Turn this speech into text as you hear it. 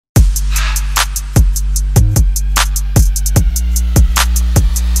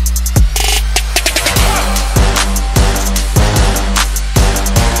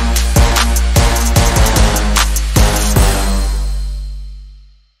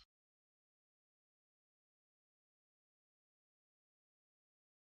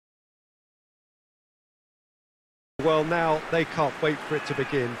Well, now they can't wait for it to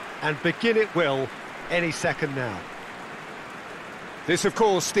begin, and begin it will any second now. This, of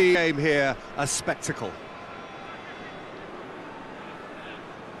course, the aim here, a spectacle.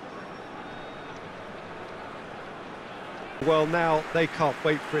 Well, now they can't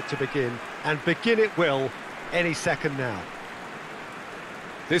wait for it to begin, and begin it will any second now.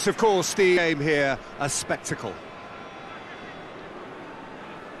 This, of course, the aim here, a spectacle.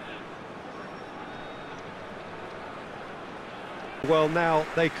 Well, now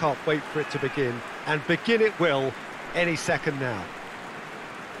they can't wait for it to begin, and begin it will any second now.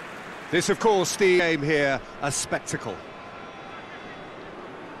 This, of course, the aim here, a spectacle.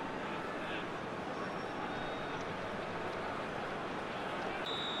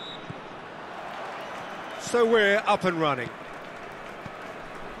 So we're up and running.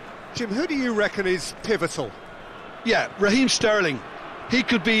 Jim, who do you reckon is pivotal? Yeah, Raheem Sterling. He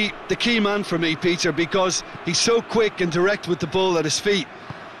could be the key man for me, Peter, because he's so quick and direct with the ball at his feet.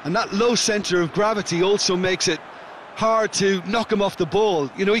 And that low centre of gravity also makes it hard to knock him off the ball.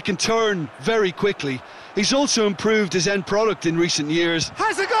 You know, he can turn very quickly. He's also improved his end product in recent years.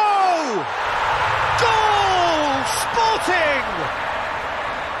 Has a goal! Goal! Sporting!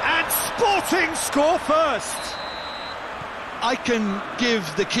 And Sporting score first. I can give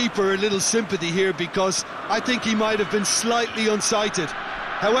the keeper a little sympathy here because I think he might have been slightly unsighted.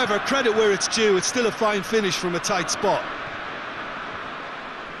 However, credit where it's due, it's still a fine finish from a tight spot.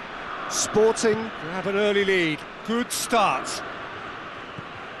 Sporting have an early lead. Good start.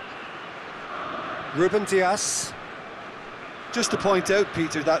 Ruben Dias. Just to point out,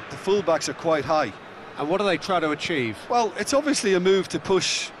 Peter, that the fullbacks are quite high. And what do they try to achieve? Well, it's obviously a move to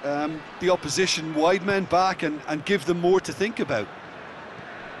push the opposition wide men back and give them more to think about.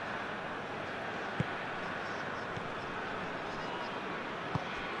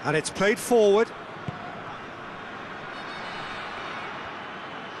 And it's played forward.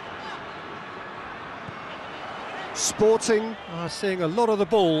 Sporting are seeing a lot of the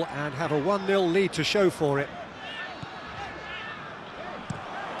ball and have a 1-0 lead to show for it.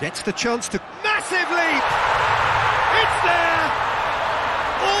 Gets the chance to... Massive leap! It's there!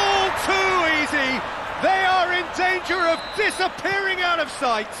 All too easy! They are in danger of disappearing out of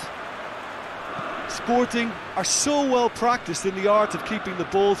sight! Sporting are so well practiced in the art of keeping the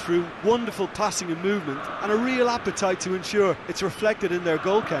ball through wonderful passing and movement, and a real appetite to ensure it's reflected in their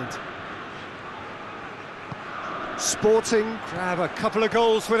goal count. Sporting grab a couple of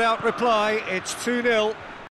goals without reply. It's 2-0.